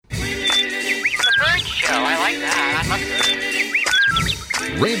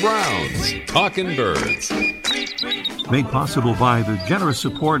Ray Brown's Talkin' Birds. Made possible by the generous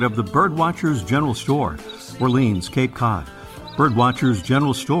support of the Birdwatchers General Store, Orleans, Cape Cod.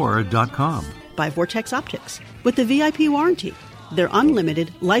 Birdwatchersgeneralstore.com. By Vortex Optics, with the VIP warranty, their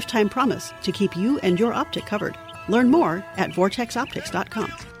unlimited lifetime promise to keep you and your optic covered. Learn more at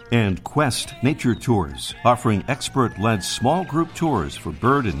vortexoptics.com. And Quest Nature Tours, offering expert-led small group tours for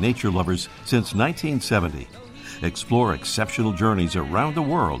bird and nature lovers since 1970. Explore exceptional journeys around the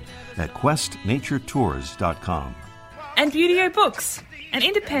world at questnaturetours.com. And Beautyo Books, an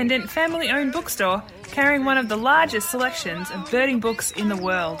independent family-owned bookstore carrying one of the largest selections of birding books in the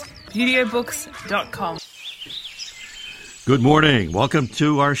world. BeautyBooks.com. Good morning. Welcome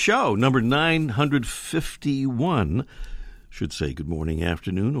to our show, number 951. Should say good morning,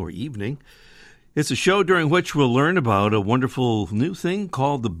 afternoon, or evening. It's a show during which we'll learn about a wonderful new thing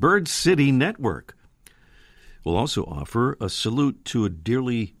called the Bird City Network. We'll also offer a salute to a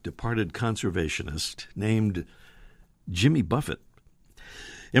dearly departed conservationist named Jimmy Buffett.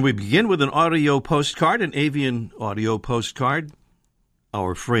 And we begin with an audio postcard, an avian audio postcard.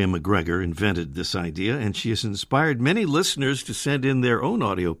 Our Freya McGregor invented this idea, and she has inspired many listeners to send in their own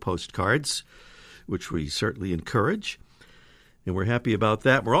audio postcards, which we certainly encourage. And we're happy about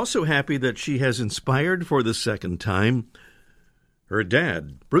that. We're also happy that she has inspired for the second time her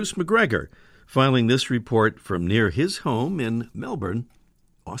dad, Bruce McGregor, filing this report from near his home in Melbourne,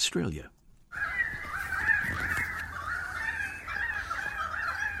 Australia.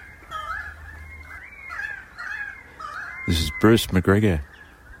 This is Bruce McGregor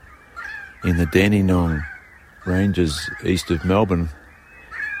in the Dandenong Ranges east of Melbourne,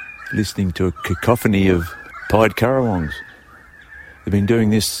 listening to a cacophony of pied currawongs. They've been doing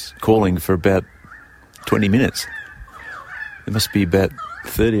this calling for about 20 minutes. There must be about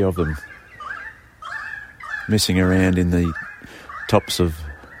 30 of them messing around in the tops of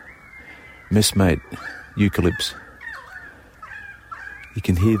messmate eucalypts. You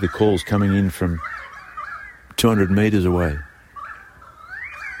can hear the calls coming in from 200 metres away.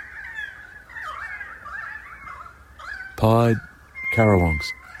 Pied currawongs.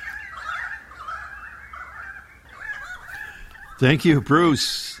 Thank you,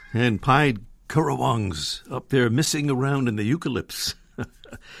 Bruce. And pied currawongs up there missing around in the eucalypts.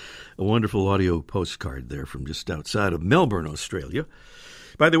 A wonderful audio postcard there from just outside of Melbourne, Australia.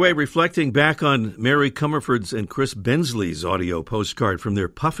 By the way, reflecting back on Mary Comerford's and Chris Bensley's audio postcard from their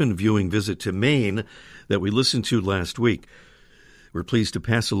puffin viewing visit to Maine that we listened to last week, we're pleased to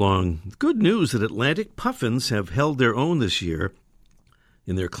pass along good news that Atlantic puffins have held their own this year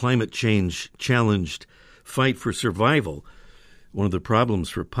in their climate change-challenged fight for survival. One of the problems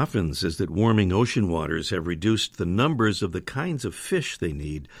for puffins is that warming ocean waters have reduced the numbers of the kinds of fish they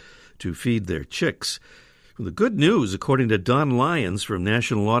need to feed their chicks. The good news, according to Don Lyons from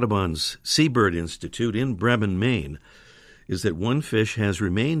National Audubon's Seabird Institute in Bremen, Maine, is that one fish has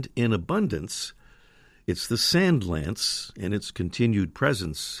remained in abundance. It's the sand lance, and its continued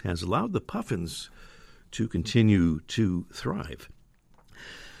presence has allowed the puffins to continue to thrive.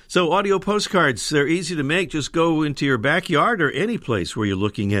 So audio postcards, they're easy to make. Just go into your backyard or any place where you're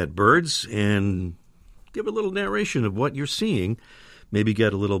looking at birds and give a little narration of what you're seeing. Maybe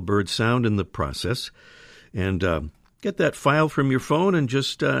get a little bird sound in the process. And get that file from your phone and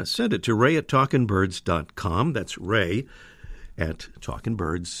just send it to ray@talkinbirds.com. That's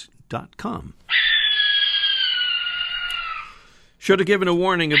ray@talkinbirds.com. Should have given a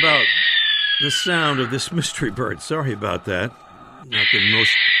warning about the sound of this mystery bird. Sorry about that. Not the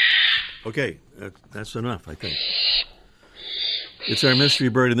most... Okay, that's enough, I think. It's our mystery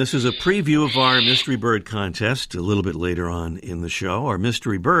bird, and this is a preview of our mystery bird contest a little bit later on in the show. Our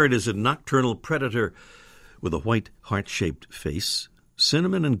mystery bird is a nocturnal predator with a white heart-shaped face,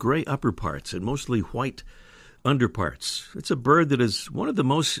 cinnamon and gray upper parts, and mostly white underparts. It's a bird that is one of the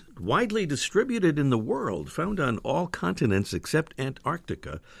most widely distributed in the world, found on all continents except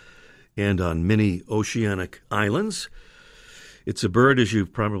Antarctica and on many oceanic islands. It's a bird, as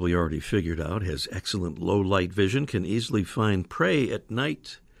you've probably already figured out, has excellent low-light vision, can easily find prey at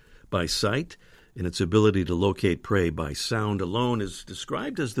night by sight, and its ability to locate prey by sound alone is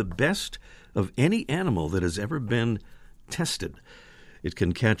described as the best of any animal that has ever been tested. It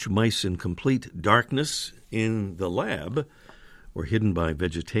can catch mice in complete darkness in the lab or hidden by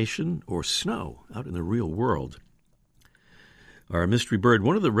vegetation or snow out in the real world. Our mystery bird,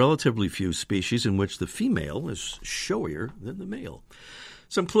 one of the relatively few species in which the female is showier than the male.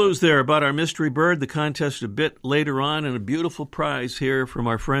 Some clues there about our mystery bird, the contest a bit later on, and a beautiful prize here from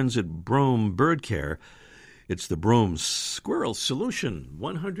our friends at Brome Bird Care. It's the Brome Squirrel Solution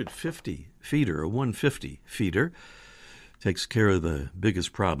 150 feeder, a 150 feeder. takes care of the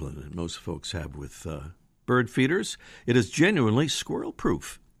biggest problem that most folks have with bird feeders. It is genuinely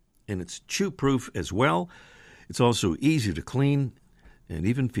squirrel-proof, and it's chew-proof as well. It's also easy to clean and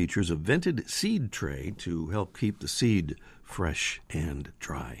even features a vented seed tray to help keep the seed fresh and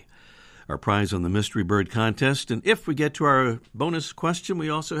dry. Our prize on the Mystery Bird Contest, and if we get to our bonus question, we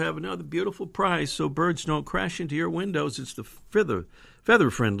also have another beautiful prize so birds don't crash into your windows. It's the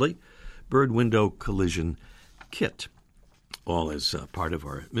feather-friendly Bird Window Collision Kit, all as part of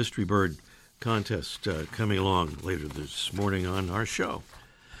our Mystery Bird Contest coming along later this morning on our show.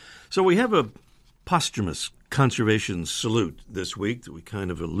 So we have a posthumous conservation salute this week that we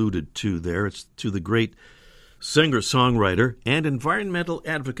kind of alluded to there. It's to the great singer-songwriter and environmental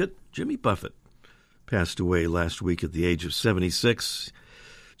advocate Jimmy Buffett. Passed away last week at the age of 76.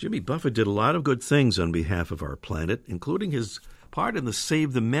 Jimmy Buffett did a lot of good things on behalf of our planet, including his part in the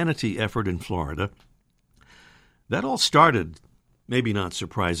Save the Manatee effort in Florida. That all started, maybe not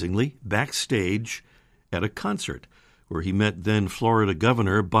surprisingly, backstage at a concert where he met then Florida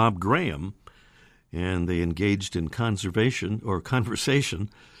Governor Bob Graham, and they engaged in conversation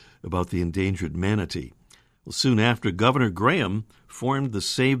about the endangered manatee. Well, soon after, Governor Graham formed the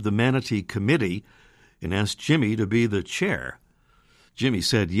Save the Manatee Committee and asked Jimmy to be the chair. Jimmy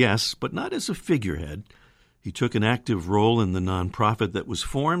said yes, but not as a figurehead. He took an active role in the nonprofit that was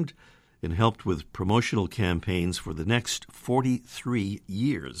formed and helped with promotional campaigns for the next 43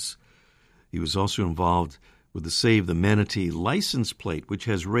 years. He was also involved with the Save the Manatee license plate, which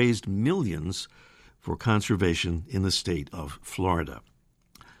has raised millions for conservation in the state of Florida.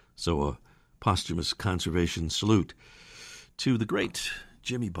 So a posthumous conservation salute to the great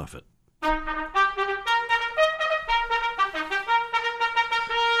Jimmy Buffett.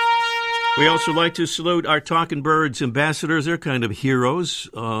 We also like to salute our Talkin' Birds ambassadors. They're kind of heroes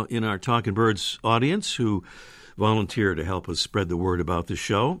in our Talkin' Birds audience who volunteer to help us spread the word about the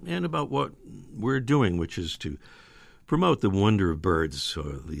show and about what we're doing, which is to promote the wonder of birds,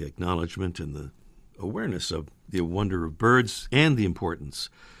 the acknowledgement and the awareness of the wonder of birds and the importance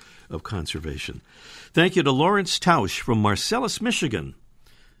of conservation. Thank you to Lawrence Tausch from Marcellus, Michigan.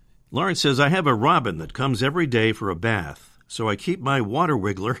 Lawrence says, I have a robin that comes every day for a bath, so I keep my water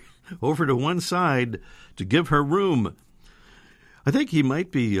wiggler over to one side to give her room. I think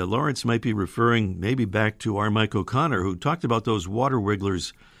Lawrence might be referring maybe back to our Mike O'Connor, who talked about those water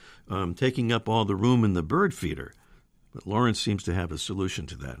wigglers taking up all the room in the bird feeder. But Lawrence seems to have a solution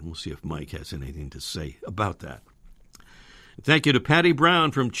to that, and we'll see if Mike has anything to say about that. Thank you to Patty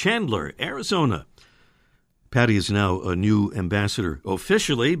Brown from Chandler, Arizona. Patty is now a new ambassador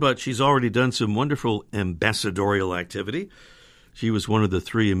officially, but she's already done some wonderful ambassadorial activity. She was one of the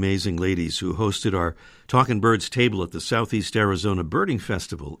 3 amazing ladies who hosted our Talkin' Birds table at the Southeast Arizona Birding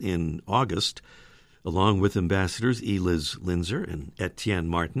Festival in August, along with ambassadors Eliz Linzer and Etienne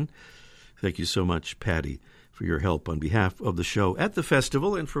Martin. Thank you so much, Patty, for your help on behalf of the show at the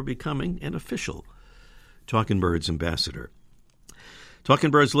festival and for becoming an official Talkin' Birds ambassador.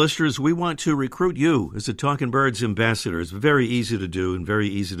 Talkin' Birds listeners, we want to recruit you as a Talkin' Birds ambassador. It's very easy to do and very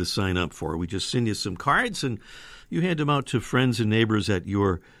easy to sign up for. We just send you some cards and you hand them out to friends and neighbors at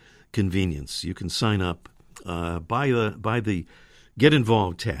your convenience. You can sign up by the Get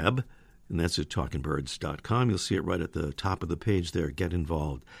Involved tab, and that's at talkinbirds.com. You'll see it right at the top of the page there, Get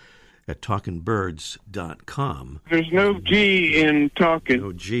Involved, at talkinbirds.com. There's no G in talking.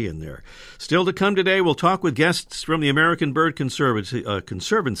 No G in there. Still to come today, we'll talk with guests from the American Bird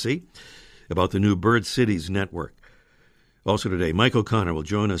Conservancy about the new Bird Cities Network. Also today, Mike O'Connor will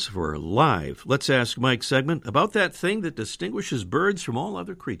join us for a live Let's Ask Mike segment about that thing that distinguishes birds from all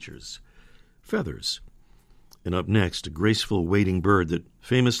other creatures, feathers. And up next, a graceful wading bird that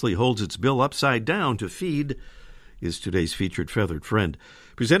famously holds its bill upside down to feed is today's featured feathered friend.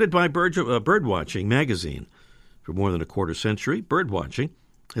 Presented by Birdwatching magazine. For more than a quarter century, Birdwatching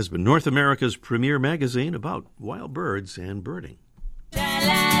has been North America's premier magazine about wild birds and birding. La,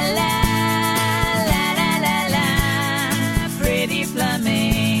 la, la, la, la, la, la, pretty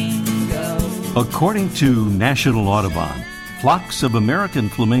flamingo. According to National Audubon, flocks of American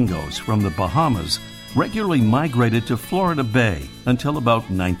flamingos from the Bahamas regularly migrated to Florida Bay until about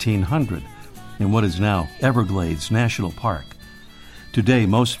 1900 in what is now Everglades National Park. Today,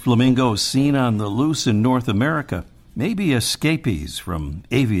 most flamingos seen on the loose in North America may be escapees from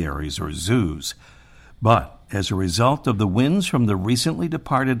aviaries or zoos. But as a result of the winds from the recently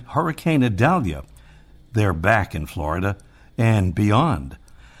departed Hurricane Idalia, they're back in Florida and beyond.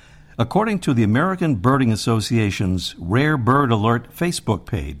 According to the American Birding Association's Rare Bird Alert Facebook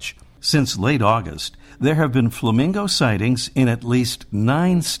page, since late August, there have been flamingo sightings in at least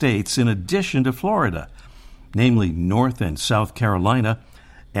 9 states in addition to Florida. namely North and South Carolina,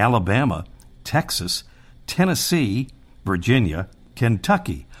 Alabama, Texas, Tennessee, Virginia,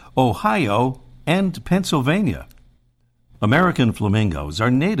 Kentucky, Ohio, and Pennsylvania. American flamingos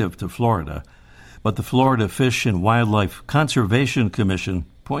are native to Florida, but the Florida Fish and Wildlife Conservation Commission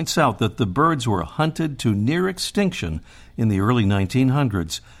points out that the birds were hunted to near extinction in the early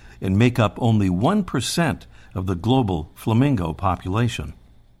 1900s and make up only 1% of the global flamingo population.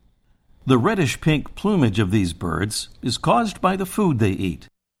 The reddish-pink plumage of these birds is caused by the food they eat.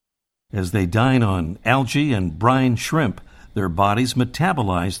 As they dine on algae and brine shrimp, their bodies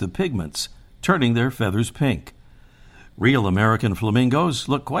metabolize the pigments, turning their feathers pink. Real American flamingos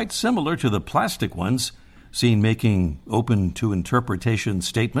look quite similar to the plastic ones seen making open-to-interpretation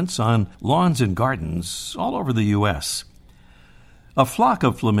statements on lawns and gardens all over the U.S. A flock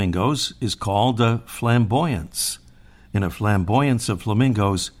of flamingos is called a flamboyance, and a flamboyance of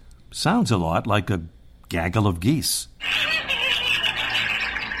flamingos sounds a lot like a gaggle of geese.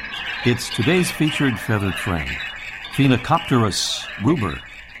 It's today's featured feathered friend, Phenacopterus ruber,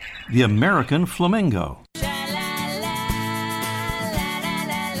 the American flamingo.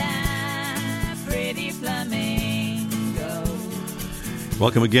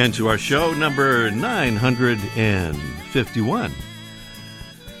 Welcome again to our show, number 951.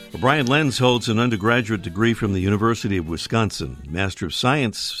 Brian Lenz holds an undergraduate degree from the University of Wisconsin, Master of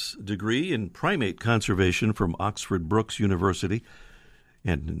Science degree in primate conservation from Oxford Brookes University,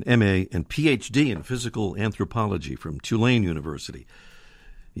 and an MA and PhD in physical anthropology from Tulane University.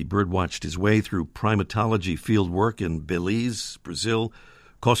 He birdwatched his way through primatology fieldwork in Belize, Brazil,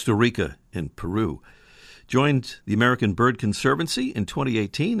 Costa Rica, and Peru. Joined the American Bird Conservancy in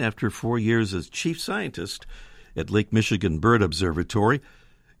 2018 after 4 years as chief scientist at Lake Michigan Bird Observatory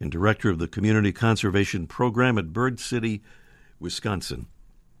and director of the Community Conservation Program at Bird City, Wisconsin.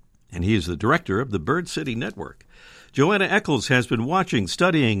 And he is the director of the Bird City Network. Joanna Eccles has been watching,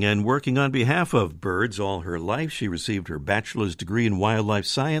 studying, and working on behalf of birds all her life. She received her bachelor's degree in wildlife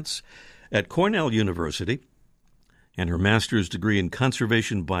science at Cornell University and her master's degree in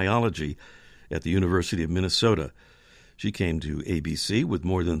conservation biology at the University of Minnesota. She came to ABC with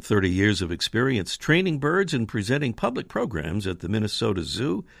more than 30 years of experience training birds and presenting public programs at the Minnesota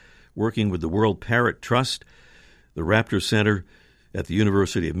Zoo, working with the World Parrot Trust, the Raptor Center at the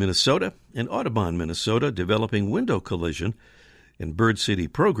University of Minnesota, and Audubon, Minnesota, developing window collision and Bird City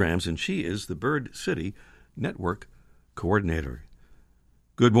programs, and she is the Bird City Network coordinator.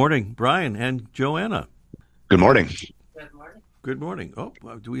 Good morning, Brian and Joanna. Good morning. Good morning. Oh,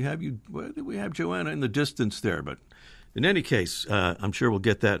 do we have Joanna in the distance there? But in any case, I'm sure we'll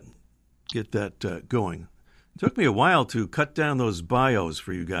get that going. It took me a while to cut down those bios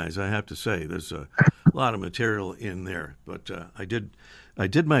for you guys. I have to say, there's a lot of material in there, but I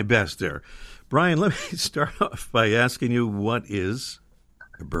did my best there. Brian, let me start off by asking you, what is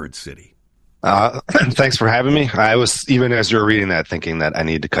a bird city? Thanks for having me. I was, even as you were reading that, thinking that I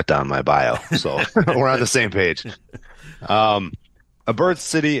need to cut down my bio, so we're on the same page. A bird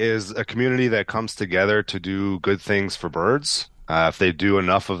city is a community that comes together to do good things for birds. If they do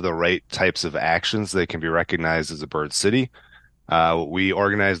enough of the right types of actions, they can be recognized as a bird city. We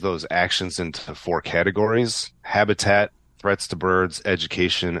organize those actions into 4 categories: habitat, threats to birds,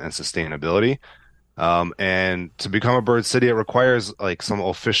 education, and sustainability. And to become a bird city, it requires like some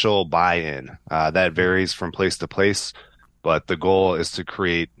official buy-in. That varies from place to place, but the goal is to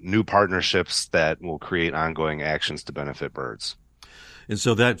create new partnerships that will create ongoing actions to benefit birds. And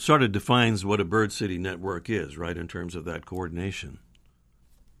so that sort of defines what a Bird City Network is, right, in terms of that coordination.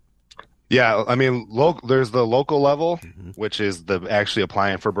 Yeah, I mean, there's the local level, which is the actually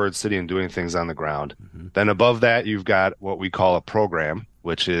applying for Bird City and doing things on the ground. Then above that, you've got what we call a program,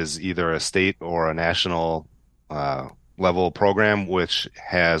 which is either a state or a national level program, which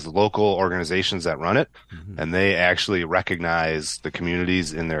has local organizations that run it, and they actually recognize the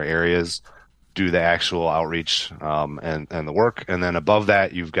communities in their areas, do the actual outreach and the work. And then above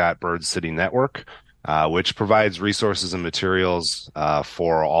that, you've got Bird City Network, which provides resources and materials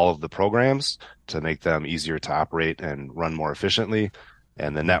for all of the programs to make them easier to operate and run more efficiently.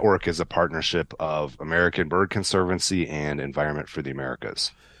 And the network is a partnership of American Bird Conservancy and Environment for the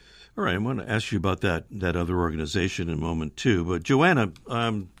Americas. All right, I want to ask you about that other organization in a moment too. But Joanna,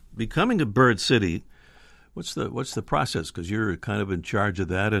 becoming a bird city, what's the process? Because you're kind of in charge of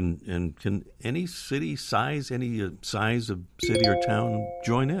that, and can any city size, any size of city or town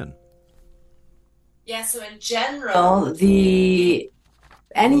join in? Yeah, so in general,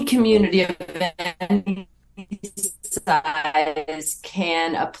 any community of any size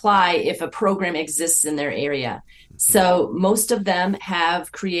can apply if a program exists in their area. So most of them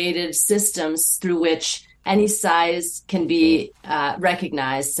have created systems through which any size can be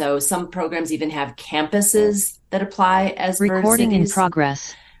recognized. So some programs even have campuses that apply as bird Recording in cities.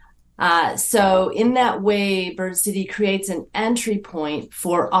 progress. So in that way, Bird City creates an entry point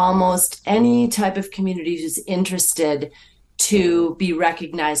for almost any type of community who's interested to be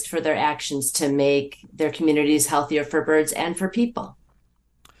recognized for their actions to make their communities healthier for birds and for people.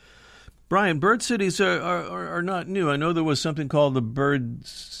 Brian, bird cities are not new. I know there was something called the Bird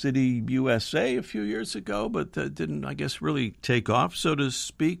City USA a few years ago, but that didn't, I guess, really take off, so to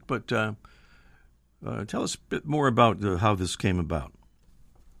speak. But tell us a bit more about how this came about.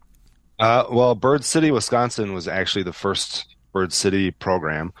 Well, Bird City, Wisconsin was actually the first Bird City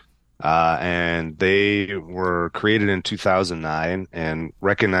program, and they were created in 2009 and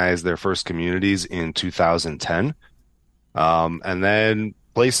recognized their first communities in 2010. And then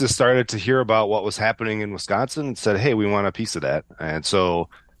places started to hear about what was happening in Wisconsin and said, hey, we want a piece of that. And so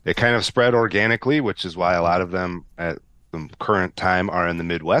it kind of spread organically, which is why a lot of them at the current time are in the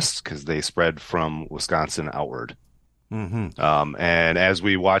Midwest, because they spread from Wisconsin outward. Mm-hmm. And as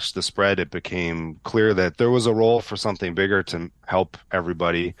we watched the spread, it became clear that there was a role for something bigger to help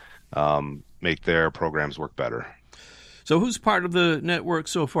everybody make their programs work better. So who's part of the network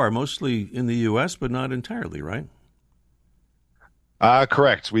so far? Mostly in the U.S., but not entirely, right?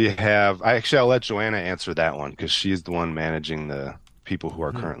 Correct. We have, I'll let Joanna answer that one because she's the one managing the people who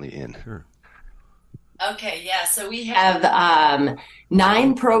are currently in. Sure. Okay, yeah. So we have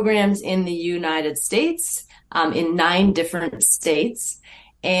 9 programs in the United States, in 9 different states,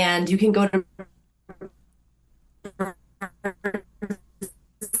 and you can go to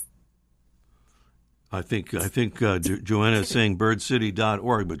I think Joanna is saying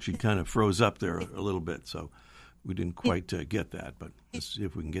birdcity.org, but she kind of froze up there a little bit, so we didn't quite get that. But let's see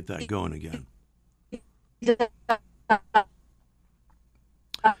if we can get that going again.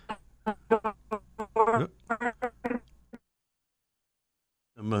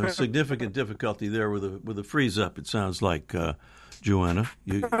 Some significant difficulty there with a freeze up. It sounds like Joanna.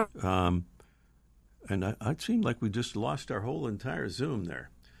 And it seemed like we just lost our whole entire Zoom there.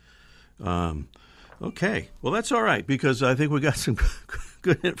 Okay, well that's all right because I think we got some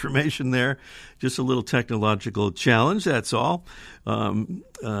good information there. Just a little technological challenge. That's all.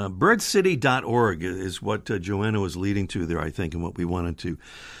 Birdcity.org is what Joanna was leading to there, I think, and what we wanted to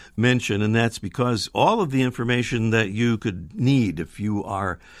mention, and that's because all of the information that you could need if you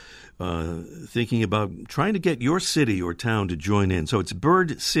are thinking about trying to get your city or town to join in. So it's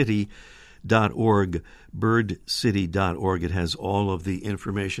birdcity.org, birdcity.org. It has all of the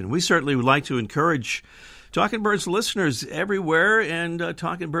information. We certainly would like to encourage Talking Birds listeners everywhere and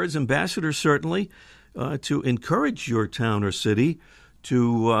Talking Birds ambassadors certainly to encourage your town or city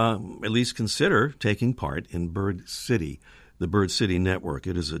to at least consider taking part in Bird City, the Bird City Network.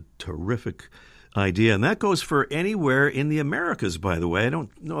 It is a terrific idea, and that goes for anywhere in the Americas, by the way. I don't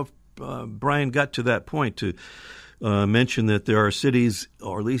know if Brian got to that point to mention that there are cities,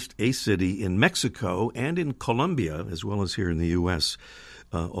 or at least a city in Mexico and in Colombia, as well as here in the U.S.,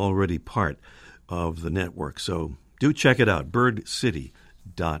 already part of the network. So do check it out,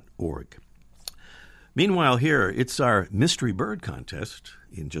 birdcity.org. Meanwhile, here, it's our Mystery Bird Contest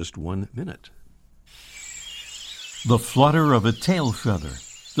in just 1 minute. The flutter of a tail feather,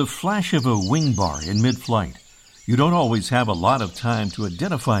 the flash of a wing bar in mid-flight. You don't always have a lot of time to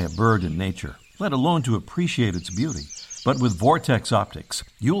identify a bird in nature, let alone to appreciate its beauty. But with Vortex Optics,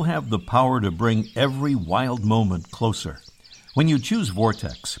 you'll have the power to bring every wild moment closer. When you choose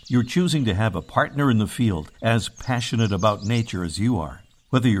Vortex, you're choosing to have a partner in the field as passionate about nature as you are.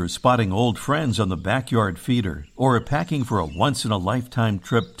 Whether you're spotting old friends on the backyard feeder or packing for a once-in-a-lifetime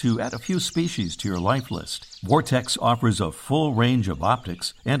trip to add a few species to your life list, Vortex offers a full range of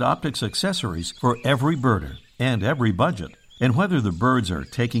optics and optics accessories for every birder and every budget. And whether the birds are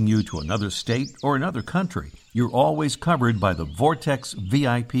taking you to another state or another country, you're always covered by the Vortex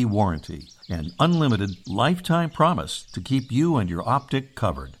VIP warranty, an unlimited lifetime promise to keep you and your optic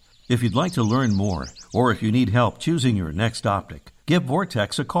covered. If you'd like to learn more, or if you need help choosing your next optic, give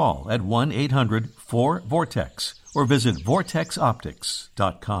Vortex a call at 1-800-4VORTEX or visit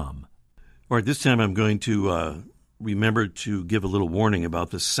vortexoptics.com. All right, this time I'm going to remember to give a little warning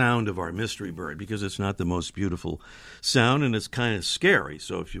about the sound of our mystery bird because it's not the most beautiful sound and it's kind of scary.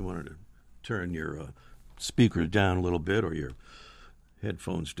 So if you wanted to turn your speaker down a little bit or your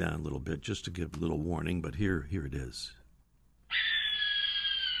headphones down a little bit just to give a little warning, but here it is.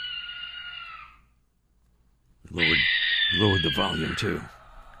 Lowered the volume too.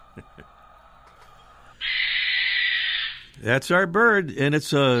 That's our bird, and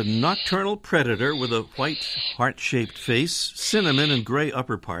it's a nocturnal predator with a white heart-shaped face, cinnamon and gray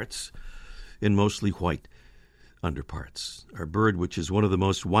upper parts. in mostly white underparts. Our bird, which is one of the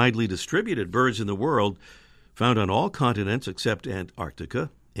most widely distributed birds in the world, found on all continents except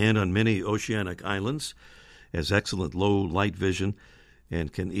Antarctica and on many oceanic islands, has excellent low light vision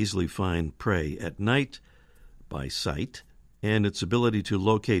and can easily find prey at night by sight, and its ability to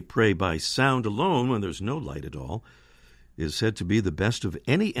locate prey by sound alone when there's no light at all is said to be the best of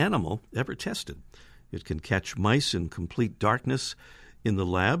any animal ever tested. It can catch mice in complete darkness in the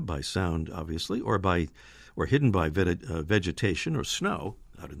lab by sound, obviously, or hidden by vegetation or snow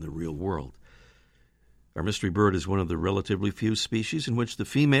out in the real world. Our mystery bird is one of the relatively few species in which the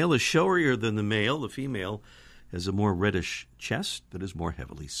female is showier than the male. The female has a more reddish chest that is more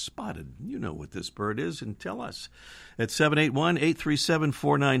heavily spotted. You know what this bird is, and tell us. At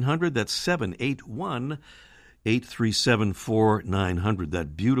 781-837-4900, that's 781-837-4900.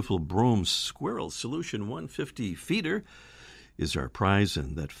 That beautiful Brome Squirrel Solution 150 feeder is our prize,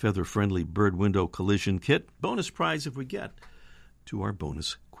 and that feather-friendly bird window collision kit. Bonus prize if we get to our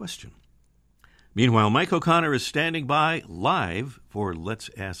bonus question. Meanwhile, Mike O'Connor is standing by live for Let's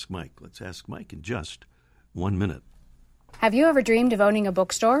Ask Mike. Let's Ask Mike in just 1 minute. Have you ever dreamed of owning a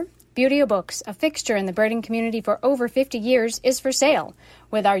bookstore? Beauty Books, a fixture in the birding community for over 50 years, is for sale.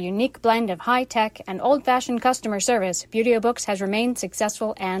 With our unique blend of high-tech and old-fashioned customer service, Beauty Books has remained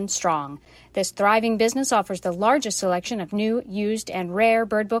successful and strong. This thriving business offers the largest selection of new, used, and rare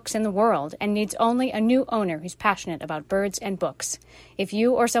bird books in the world and needs only a new owner who's passionate about birds and books. If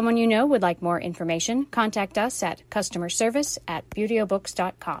you or someone you know would like more information, contact us at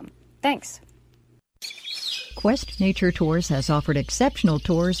customerservice@beautyobooks.com. Thanks. Quest Nature Tours has offered exceptional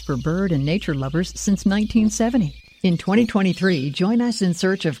tours for bird and nature lovers since 1970. In 2023, join us in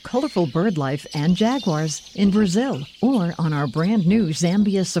search of colorful bird life and jaguars in Brazil or on our brand new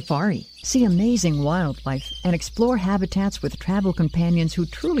Zambia safari. See amazing wildlife and explore habitats with travel companions who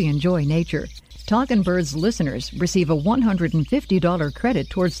truly enjoy nature. Talkin' Birds listeners receive a $150 credit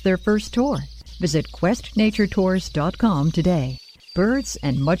towards their first tour. Visit questnaturetours.com today. Birds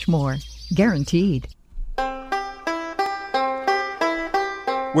and much more. Guaranteed.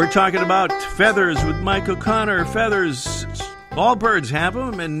 We're talking about feathers with Mike O'Connor. Feathers, all birds have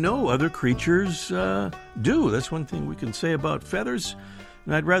them, and no other creatures do. That's one thing we can say about feathers.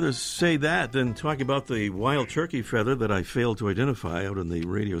 And I'd rather say that than talk about the wild turkey feather that I failed to identify out in the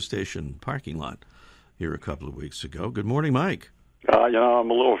radio station parking lot here a couple of weeks ago. Good morning, Mike. I'm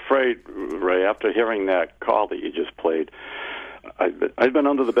a little afraid, Ray, after hearing that call that you just played. I've been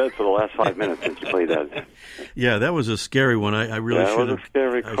under the bed for the last 5 minutes since you played that. Yeah, that was a scary one. I really should have. It was a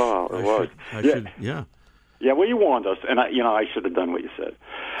scary call. It was. Yeah. Yeah, well, you warned us, and I should have done what you said.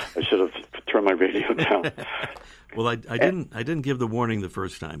 I should have turned my radio down. Well, I didn't give the warning the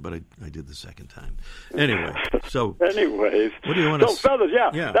first time, but I did the second time. Anyway, so anyways, what do you want to feathers?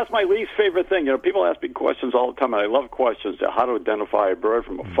 Yeah, that's my least favorite thing. People ask me questions all the time, and I love questions. How to identify a bird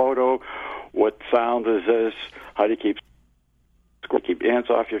from a photo? What sound is this? How do you keep ants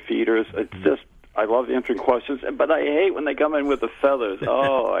off your feeders? It's just, I love answering questions, but I hate when they come in with the feathers.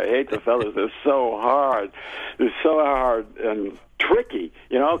 Oh, I hate the feathers. They're so hard. They're so hard and tricky,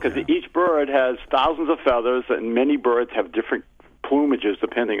 because each bird has thousands of feathers, and many birds have different plumages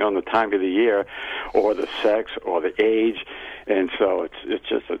depending on the time of the year or the sex or the age. And so it's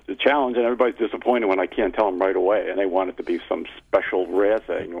just a challenge, and everybody's disappointed when I can't tell them right away, and they want it to be some special rare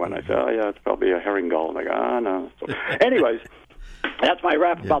thing. When I say, oh, yeah, it's probably a herring gull, and they go, oh, no. So, anyways, that's my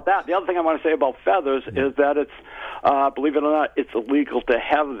wrap about that. The other thing I want to say about feathers is that it's, believe it or not, it's illegal to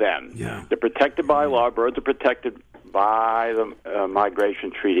have them. Yeah. They're protected by law. Birds are protected by the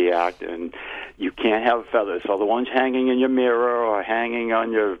Migration Treaty Act, and you can't have feathers. So the ones hanging in your mirror or hanging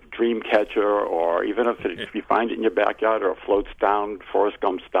on your dream catcher, or even if you find it in your backyard or it floats down Forrest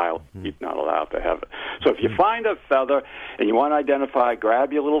Gump style, you're not allowed to have it. So if you find a feather and you want to identify,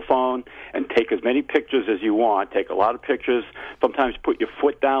 grab your little phone and take as many pictures as you want. Take a lot of pictures. Sometimes put your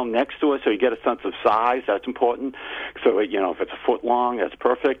foot down next to it so you get a sense of size. That's important. So, if it's a foot long, that's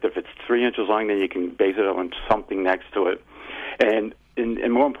perfect. If it's 3 inches long, then you can base it on something next to it. And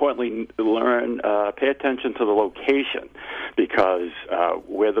more importantly, pay attention to the location, because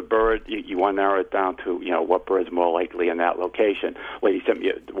where the bird, you want to narrow it down to, what bird's more likely in that location. Lady sent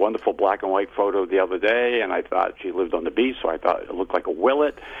me a wonderful black and white photo the other day, and I thought she lived on the beach, so I thought it looked like a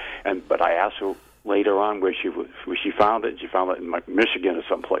willet. But I asked her later on where she found it. She found it in Michigan or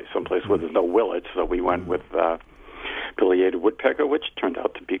someplace where there's no willets. So we went with pileated woodpecker, which turned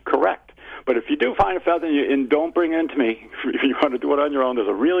out to be correct. But if you do find a feather, and don't bring it in to me, if you want to do it on your own, there's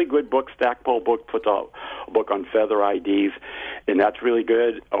a really good book. Stackpole Book puts out a book on feather IDs, and that's really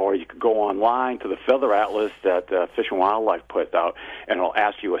good. Or you could go online to the Feather Atlas that Fish and Wildlife puts out, and it'll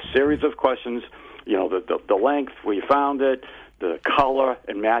ask you a series of questions. You know, the length, where you found it, the color,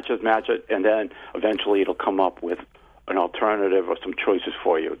 and match it, and then eventually it'll come up with an alternative or some choices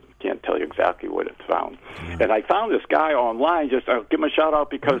for you. Can't tell you exactly what it's found. Mm-hmm. And I found this guy online. I'll give him a shout out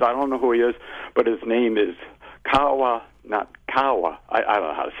because I don't know who he is, but his name is Kawa, not Kawa. I don't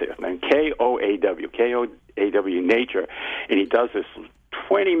know how to say his name. K-O-A-W, Nature, and he does this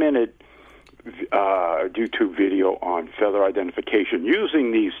 20-minute YouTube video on feather identification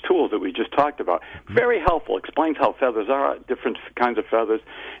using these tools that we just talked about. Very helpful. Explains how feathers are, different kinds of feathers,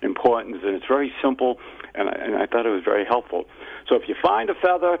 importance, and it's very simple, and I thought it was very helpful. So if you find a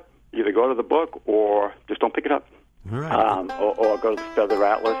feather, either go to the book or just don't pick it up. All right. Or go to the Feather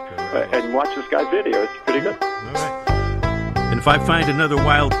Atlas and watch this guy's video. It's pretty good. All right. And if I find another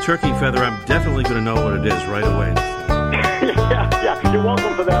wild turkey feather, I'm definitely going to know what it is right away. Yeah. You're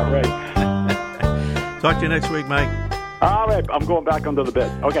welcome for that, Ray. Talk to you next week, Mike. All right. I'm going back under the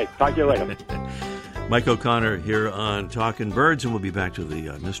bed. Okay. Talk to you later. Mike O'Connor here on Talking Birds, and we'll be back to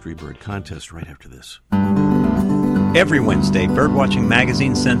the Mystery Bird Contest right after this. Every Wednesday, Birdwatching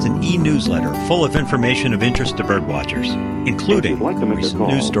Magazine sends an e-newsletter full of information of interest to birdwatchers, including recent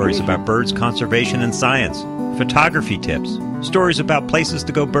news stories about birds, conservation, and science, photography tips, stories about places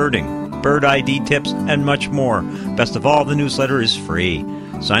to go birding, bird ID tips, and much more. Best of all, the newsletter is free.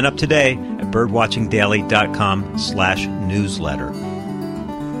 Sign up today at birdwatchingdaily.com/newsletter.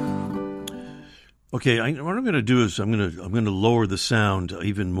 Okay, what I'm going to do is I'm going to lower the sound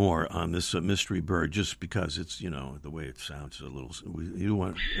even more on this mystery bird, just because it's, the way it sounds a little. You don't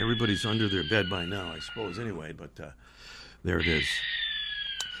want everybody's under their bed by now, I suppose. Anyway, but there it is.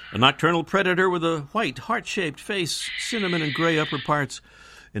 A nocturnal predator with a white heart-shaped face, cinnamon and gray upper parts,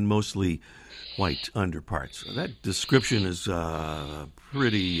 and mostly white underparts. That description is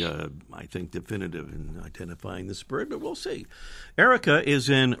pretty, I think, definitive in identifying this bird, but we'll see. Erica is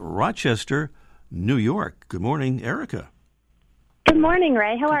in Rochester, New York. Good morning, Erica. Good morning,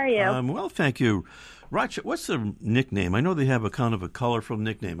 Ray. How are you? Well, thank you. What's the nickname? I know they have a kind of a colorful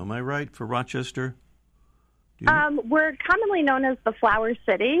nickname. Am I right for Rochester? We're commonly known as the Flower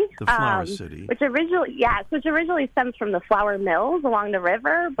City. The Flower City. Which originally stems from the flour mills along the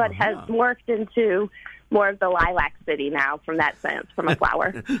river, but has morphed into more of the Lilac City now from that sense, from a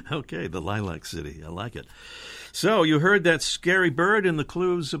flower. Okay, the Lilac City. I like it. So you heard that scary bird and the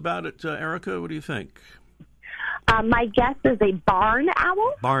clues about it, Erica. What do you think? My guess is a barn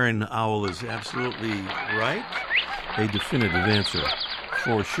owl. Barn owl is absolutely right. A definitive answer,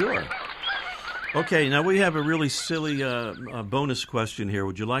 for sure. Okay, now we have a really silly bonus question here.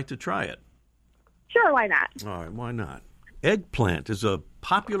 Would you like to try it? Sure, why not? All right, why not? Eggplant is a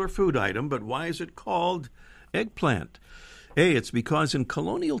popular food item, but why is it called eggplant? A, it's because in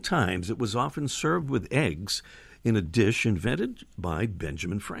colonial times it was often served with eggs in a dish invented by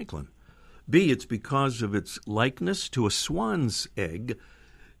Benjamin Franklin. B, it's because of its likeness to a swan's egg,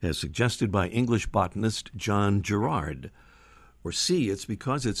 as suggested by English botanist John Gerard. Or C, it's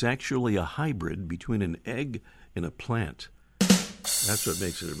because it's actually a hybrid between an egg and a plant. That's what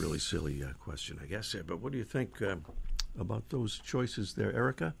makes it a really silly question, I guess. But what do you think about those choices there,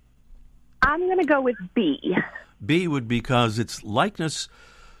 Erica? I'm going to go with B. B would be because its likeness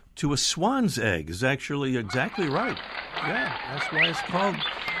to a swan's egg is actually exactly right. Yeah, that's why it's called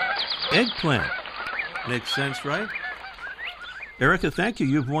eggplant. Makes sense, right? Erica, thank you.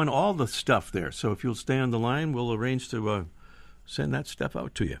 You've won all the stuff there. So if you'll stay on the line, we'll arrange to send that stuff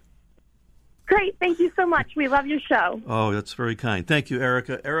out to you. Great. Thank you so much. We love your show. Oh, that's very kind. Thank you,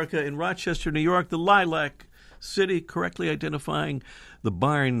 Erica. Erica in Rochester, New York, the Lilac City, correctly identifying the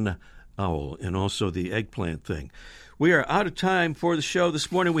barn owl and also the eggplant thing. We are out of time for the show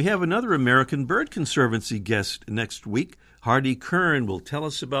this morning. We have another American Bird Conservancy guest next week. Hardy Kern will tell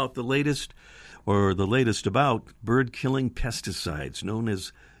us about the latest about bird-killing pesticides known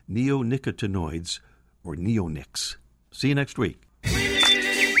as neonicotinoids or neonics. See you next week. The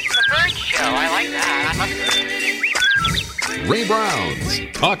Bird Show. I like that. I love it. Ray Brown's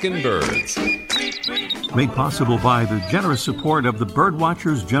Talking Birds. Made possible by the generous support of the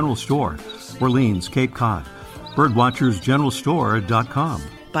Birdwatchers General Store, Orleans, Cape Cod. Birdwatchersgeneralstore.com.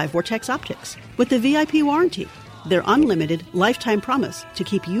 By Vortex Optics with the VIP warranty. Their unlimited lifetime promise to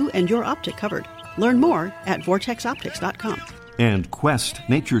keep you and your optic covered. Learn more at vortexoptics.com. And Quest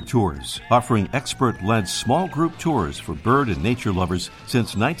Nature Tours, offering expert-led small group tours for bird and nature lovers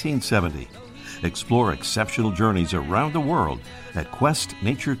since 1970. Explore exceptional journeys around the world at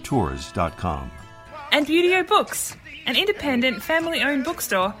questnaturetours.com. And Buteo Books, an independent family-owned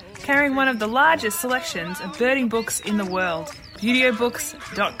bookstore carrying one of the largest selections of birding books in the world.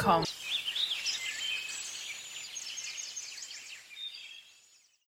 ButeoBooks.com.